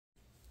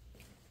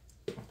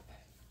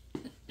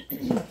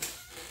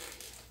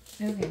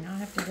Okay, now I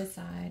have to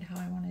decide how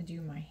I want to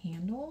do my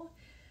handle.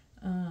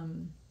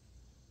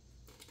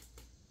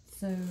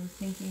 So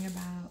thinking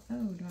about,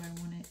 oh, do I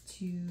want it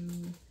to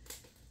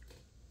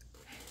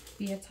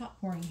be a top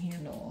pouring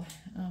handle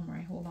where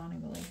I hold on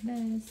and go like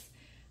this?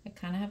 I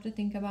kind of have to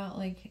think about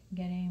like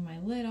getting my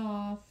lid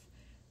off.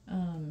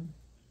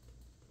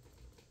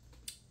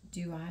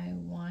 Do I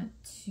want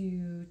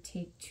to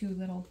take two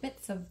little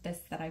bits of this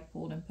that I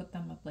pulled and put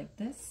them up like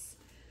this,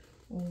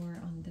 or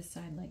on this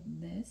side like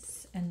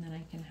this, and then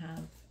I can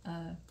have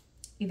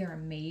either a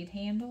made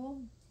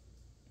handle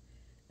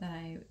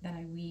that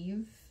I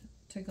weave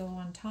to go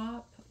on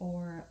top,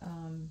 or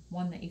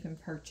one that you can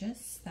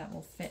purchase that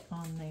will fit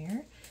on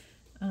there,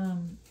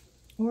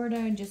 or do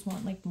I just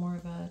want like more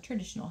of a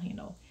traditional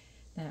handle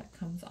that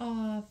comes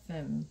off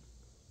and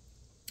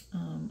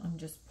I'm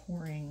just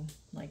pouring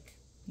like,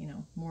 you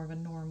know, more of a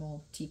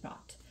normal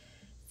teapot.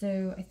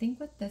 So I think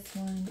with this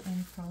one,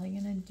 I'm probably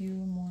gonna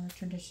do a more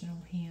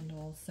traditional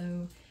handle.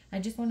 So I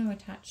just want to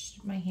attach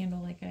my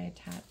handle like I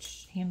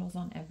attach handles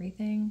on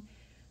everything.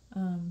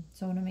 So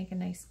I want to make a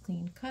nice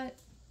clean cut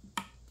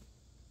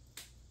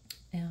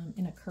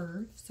in a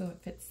curve so it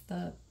fits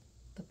the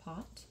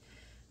pot.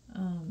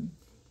 And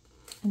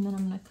then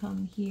I'm gonna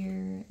come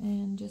here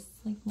and just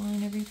like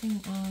line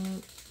everything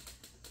up,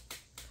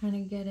 kind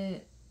of get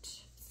it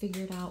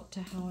figured out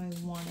to how I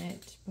want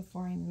it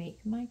before I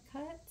make my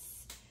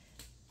cuts,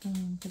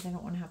 because I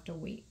don't want to have to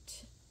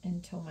wait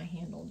until my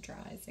handle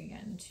dries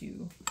again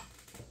to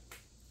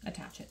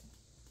attach it.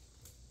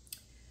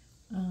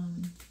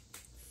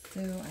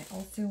 So I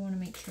also want to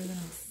make sure that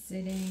I'm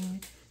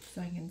sitting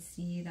so I can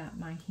see that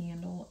my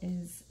handle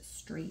is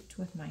straight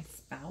with my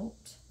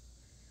spout.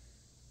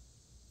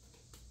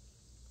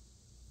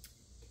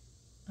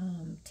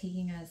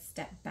 Taking a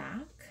step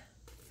back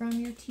from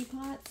your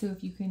teapot, so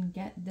if you can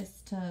get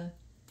this to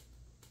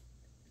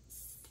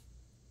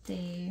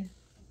stay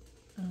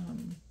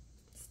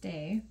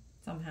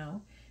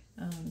somehow,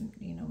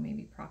 you know,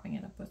 maybe propping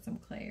it up with some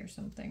clay or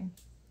something,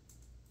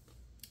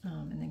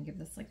 and then give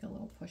this like a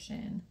little push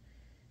in,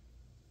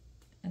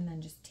 and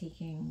then just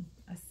taking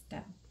a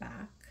step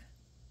back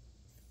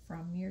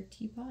from your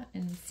teapot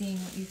and seeing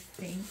what you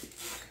think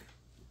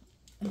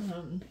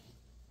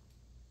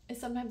is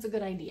sometimes a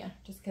good idea,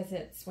 just because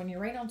it's, when you're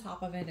right on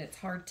top of it, it's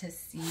hard to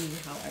see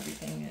how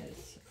everything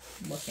is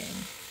looking.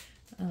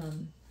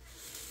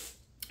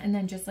 And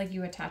then just like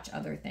you attach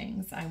other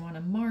things, I want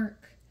to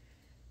mark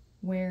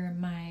where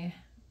my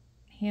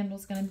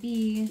handle's going to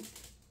be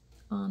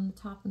on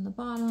the top and the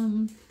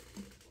bottom.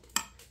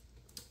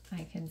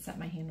 I can set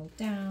my handle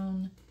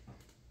down,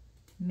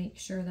 make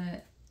sure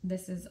that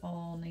this is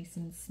all nice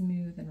and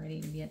smooth and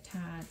ready to be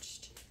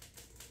attached,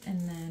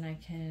 and then I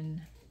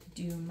can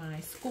do my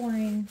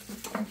scoring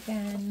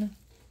again.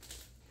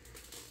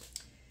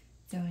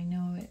 So I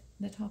know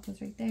the top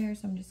was right there,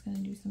 so I'm just going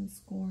to do some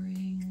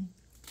scoring,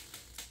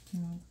 you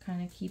know,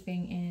 kind of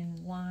keeping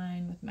in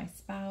line with my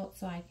spout,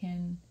 so I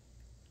can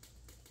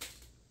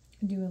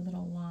do a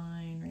little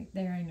line right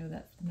there. I know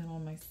that's the middle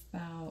of my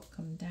spout.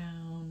 Come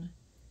down,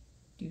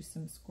 do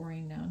some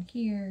scoring down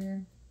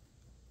here.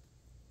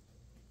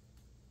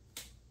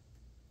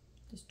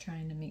 Just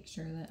trying to make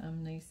sure that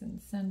I'm nice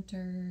and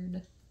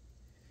centered.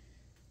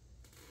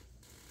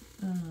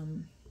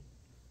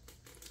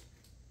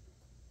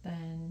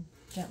 Then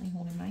gently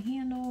holding my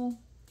handle,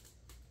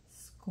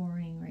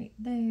 scoring right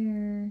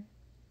there,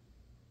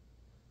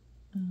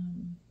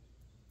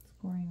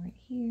 scoring right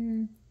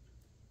here.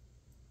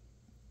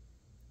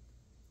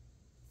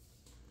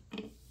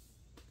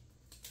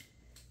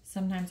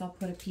 Sometimes I'll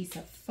put a piece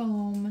of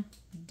foam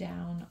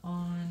down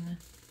on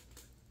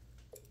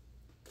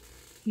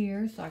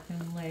here so I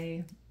can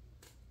lay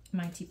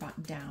my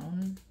teapot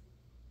down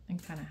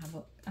and kind of have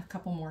a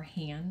couple more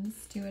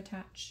hands to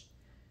attach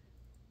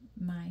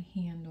my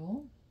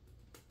handle.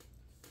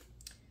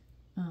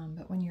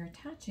 But when you're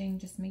attaching,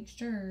 just make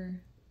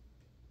sure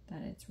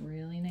that it's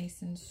really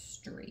nice and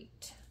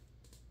straight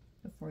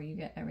before you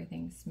get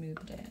everything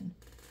smoothed in.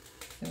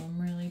 So I'm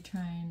really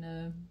trying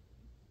to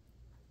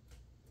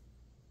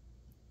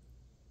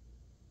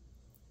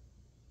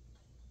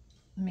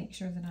make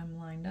sure that I'm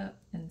lined up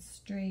and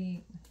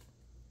straight.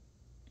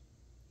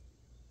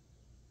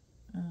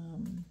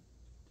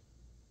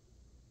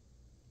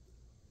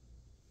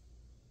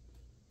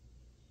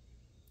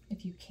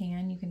 If you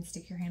can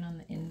stick your hand on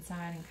the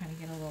inside and kind of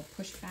get a little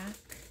pushback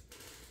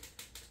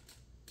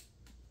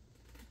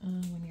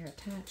when you're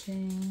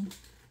attaching.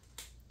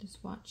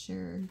 Just watch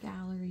your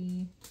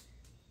gallery,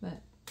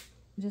 but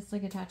just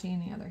like attaching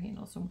any other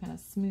handle. So I'm kind of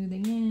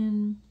smoothing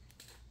in,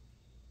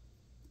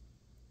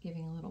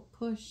 giving a little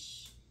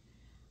push.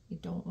 I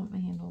don't want my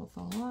handle to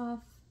fall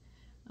off.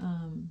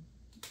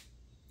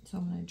 So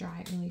I'm going to dry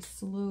it really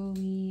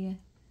slowly.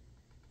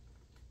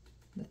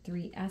 The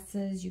 3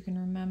 S's you can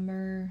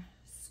remember: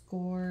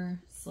 score,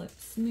 slip,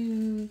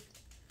 smooth.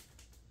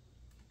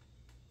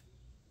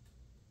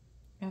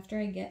 After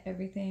I get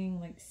everything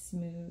like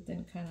smooth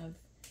and kind of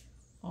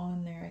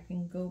on there, I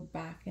can go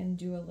back and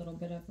do a little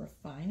bit of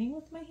refining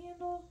with my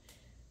handle.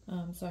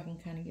 So I can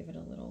kind of give it a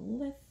little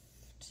lift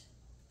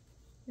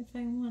if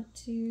I want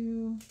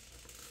to.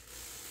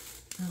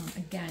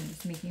 Again,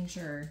 just making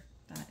sure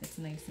that it's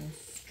nice and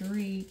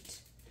straight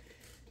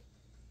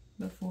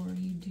before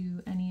you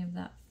do any of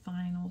that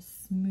final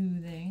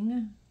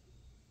smoothing.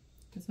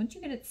 Because once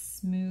you get it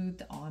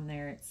smoothed on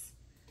there, it's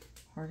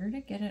harder to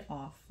get it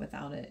off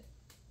without it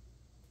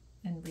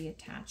and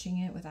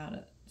reattaching it without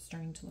it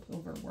starting to look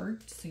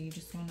overworked. So you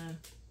just want to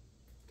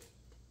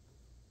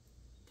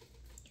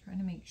try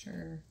to make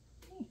sure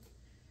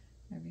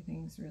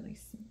everything's really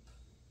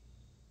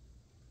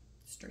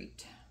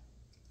straight.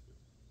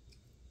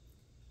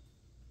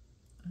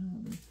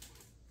 And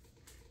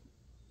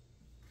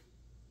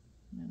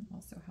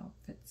also how it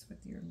fits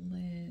with your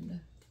lid.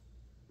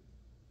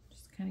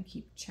 Just kind of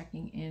keep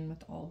checking in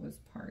with all those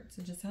parts.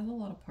 It just has a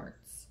lot of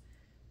parts.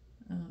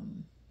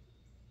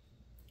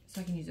 So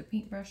I can use a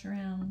paintbrush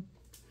around,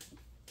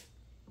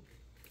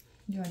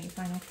 do any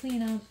final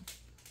cleanup.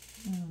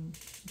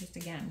 Just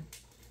again,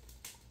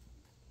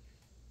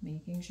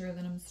 making sure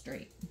that I'm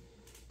straight.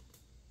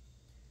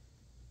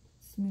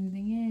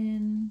 Smoothing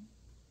in,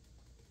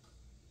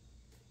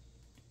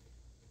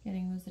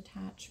 getting those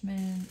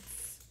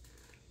attachments,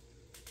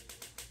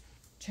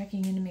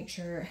 checking in to make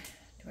sure,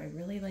 do I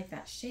really like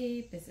that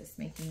shape? Is this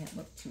making it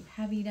look too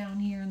heavy down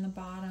here in the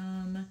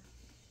bottom?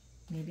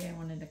 Maybe I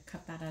wanted to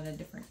cut that at a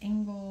different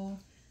angle.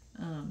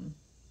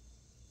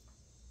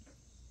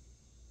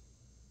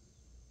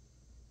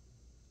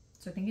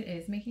 So I think it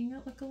is making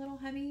it look a little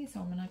heavy, so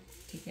I'm gonna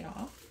take it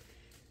off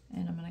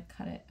and I'm gonna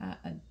cut it at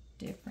a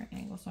different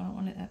angle. So I don't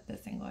want it at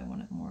this angle, I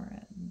want it more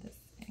at this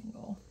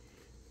angle.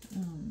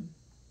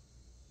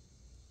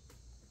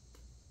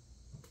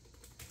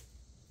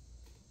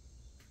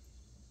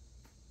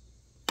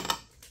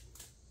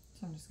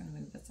 So I'm just gonna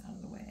move this out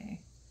of the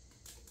way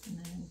and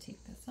then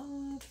take this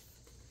off.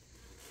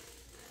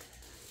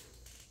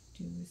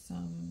 Do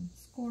some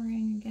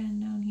scoring again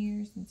down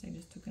here since I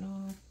just took it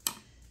off.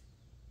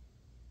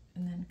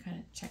 And then kind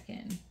of check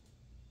in. I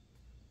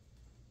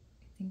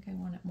think I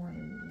want it more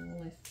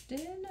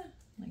lifted,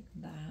 like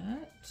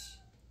that.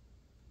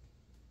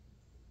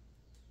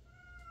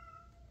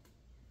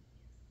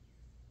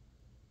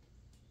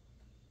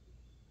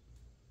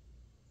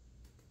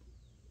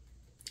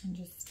 And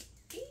just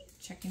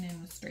checking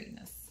in with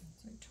straightness.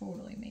 So I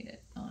totally made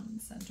it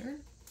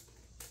uncentered.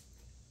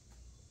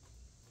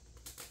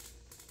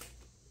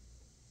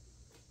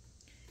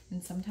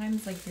 And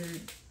sometimes like your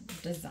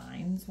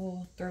designs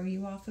will throw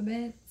you off a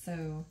bit.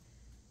 So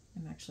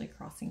I'm actually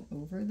crossing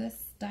over this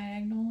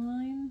diagonal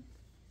line.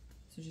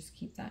 So just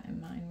keep that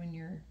in mind when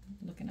you're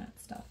looking at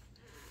stuff.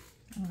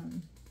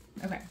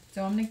 Okay,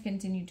 so I'm gonna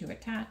continue to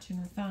attach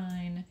and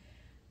refine.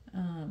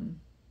 And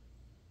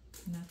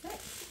that's it.